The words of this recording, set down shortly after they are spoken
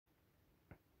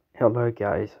Hello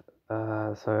guys,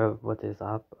 so what is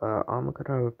up? I'm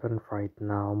gonna open right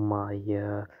now my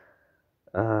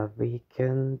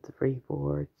weekend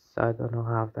rewards. I don't know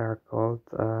how they're called.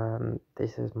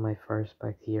 This is my first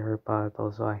pack here, but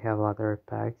also I have other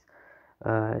packs.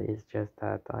 It's just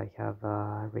that I have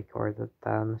recorded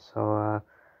them, so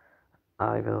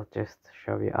I will just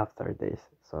show you after this.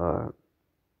 So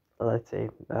let's see.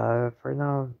 For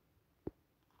now,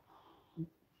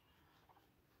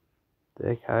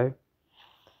 okay,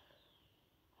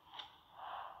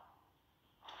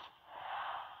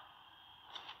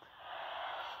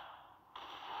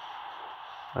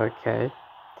 okay.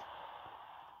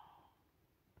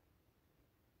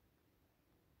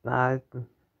 I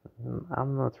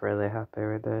I'm not really happy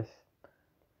with this.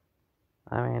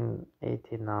 I mean,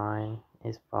 89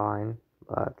 is fine,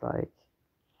 but like,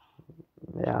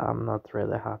 yeah, I'm not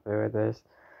really happy with this.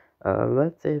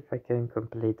 Let's see if I can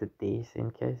complete these. In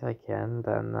case I can,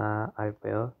 then I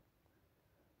will.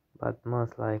 But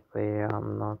most likely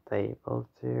I'm not able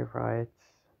to, right?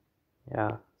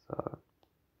 Yeah, so.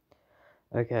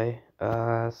 Okay,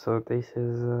 so this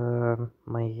is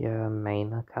my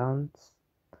main account.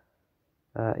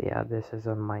 Yeah, this is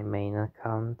on my main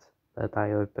account that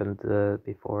I opened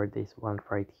before this one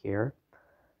right here.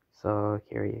 So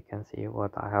here you can see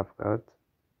what I have got.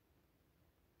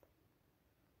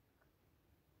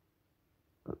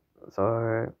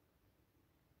 So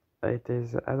it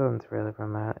is, I don't really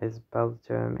remember, it's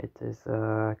Belgium, it is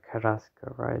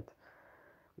Carrasco, right?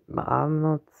 I'm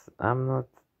not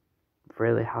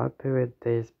really happy with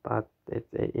this, but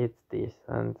it's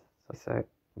decent. So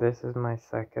this is my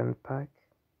second pack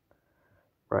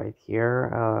right here.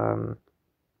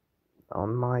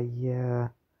 On my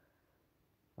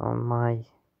on my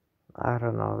I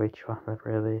don't know which one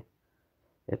really.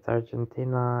 It's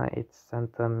Argentina, it's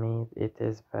Santa Mid, it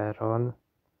is Veron.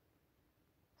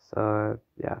 So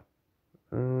yeah,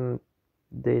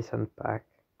 decent pack.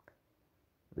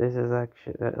 This is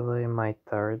actually my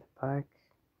third pack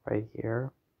right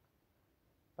here.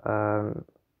 Um,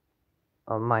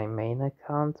 on my main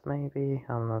account, maybe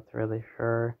I'm not really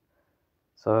sure.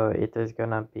 So it is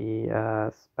gonna be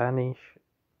a Spanish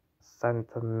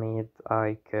center mid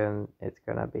icon. It's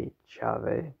gonna be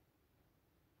Xavi,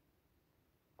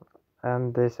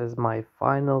 and this is my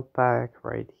final pack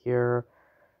right here.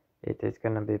 It is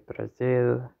gonna be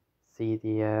Brazil,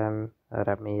 CDM,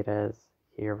 Ramirez,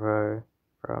 Hero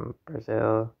from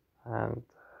Brazil, and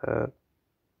uh,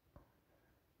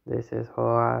 this is who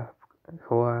I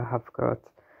have got.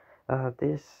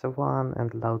 This one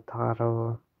and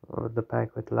Lautaro, the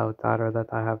pack with Lautaro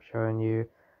that I have shown you,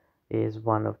 is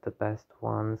one of the best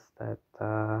ones that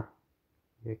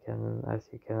you can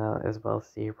as well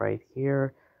see right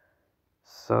here.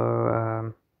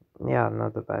 So yeah,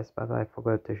 not the best, but I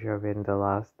forgot to show in the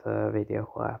last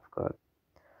video who I've got.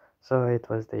 So it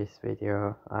was this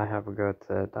video. I have got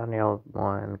Daniel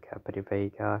Mo and Capri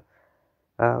Vega.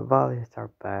 Values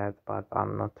are bad, but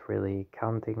I'm not really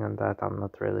counting on that. I'm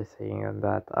not really seeing on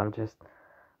that. I'm just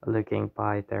looking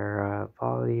by their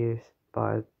values,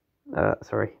 but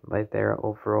sorry, by their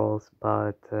overalls.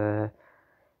 But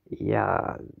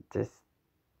yeah,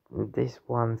 this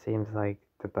one seems like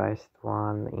the best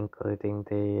one, including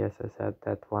the, as I said,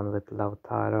 that one with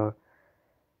Lautaro.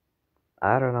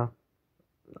 I don't know.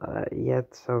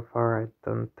 Yet so far, I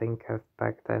don't think I've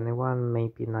packed anyone.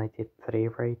 Maybe 93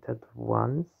 rated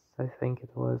once, I think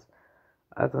it was.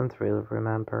 I don't really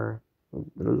remember.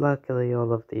 Luckily,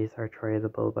 all of these are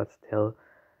tradable, but still,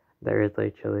 there is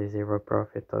literally zero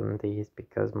profit on these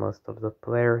because most of the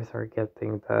players are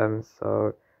getting them.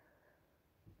 So,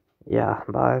 yeah,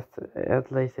 but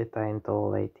at least it ain't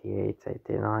all 88s,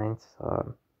 89s.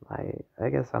 So, I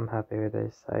guess I'm happy with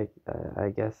this. I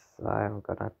guess I'm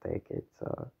gonna take it.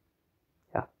 So,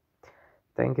 yeah.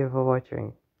 Thank you for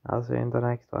watching. I'll see you in the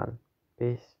next one.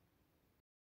 Peace.